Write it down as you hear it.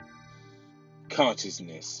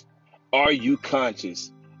consciousness. Are you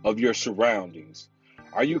conscious of your surroundings?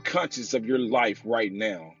 Are you conscious of your life right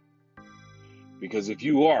now? Because if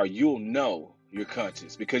you are, you'll know you're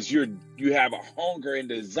conscious because you have a hunger and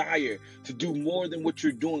desire to do more than what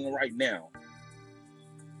you're doing right now.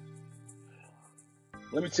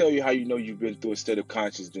 Let me tell you how you know you've been through a state of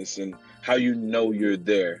consciousness and how you know you're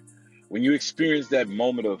there. When you experience that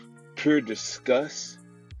moment of pure disgust,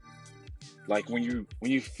 like when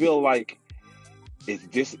you feel like,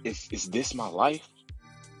 is this my life?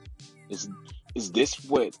 Is this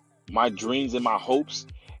what my dreams and my hopes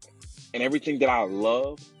and everything that I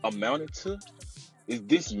love amounted to? Is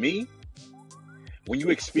this me? When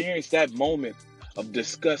you experience that moment of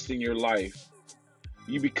disgust in your life,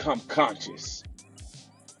 you become conscious.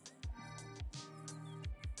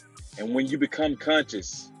 And when you become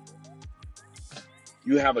conscious,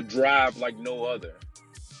 you have a drive like no other.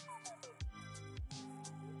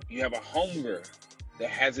 You have a hunger that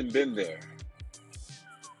hasn't been there.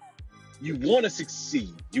 You want to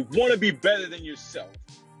succeed. You want to be better than yourself.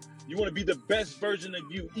 You want to be the best version of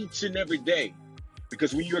you each and every day.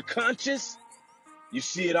 Because when you're conscious, you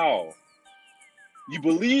see it all. You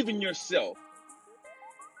believe in yourself.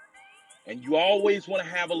 And you always want to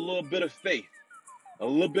have a little bit of faith. A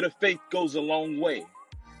little bit of faith goes a long way.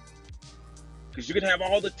 Because you can have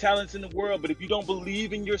all the talents in the world, but if you don't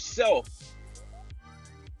believe in yourself,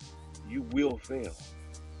 you will fail.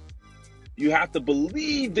 You have to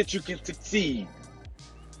believe that you can succeed.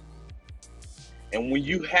 And when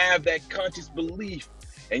you have that conscious belief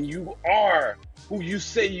and you are who you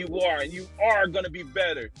say you are and you are going to be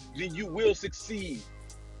better, then you will succeed.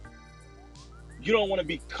 You don't want to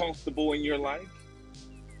be comfortable in your life.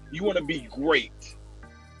 You want to be great.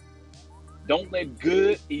 Don't let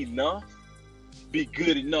good enough be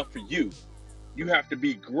good enough for you. You have to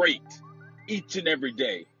be great each and every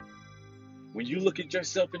day. When you look at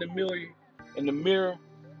yourself in the mirror,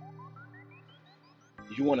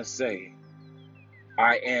 you want to say,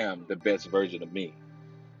 I am the best version of me.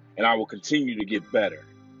 And I will continue to get better.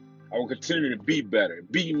 I will continue to be better,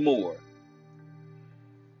 be more.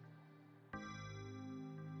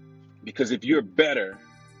 Because if you're better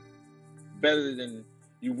than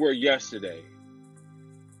you were yesterday,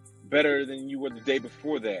 better than you were the day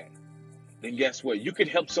before that, then guess what? You could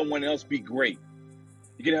help someone else be great.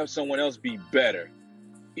 You can help someone else be better.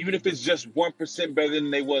 Even if it's just 1% better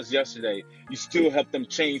than they was yesterday, you still help them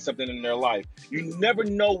change something in their life. You never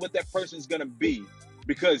know what that person's going to be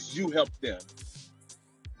because you helped them.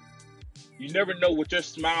 You never know what your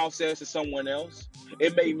smile says to someone else.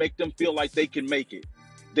 It may make them feel like they can make it.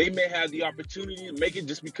 They may have the opportunity to make it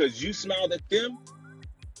just because you smiled at them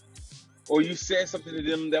or you said something to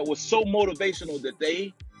them that was so motivational that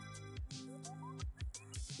they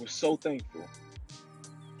were so thankful.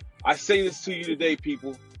 I say this to you today,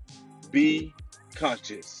 people. Be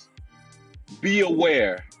conscious. Be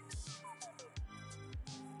aware.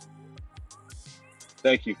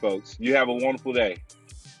 Thank you, folks. You have a wonderful day.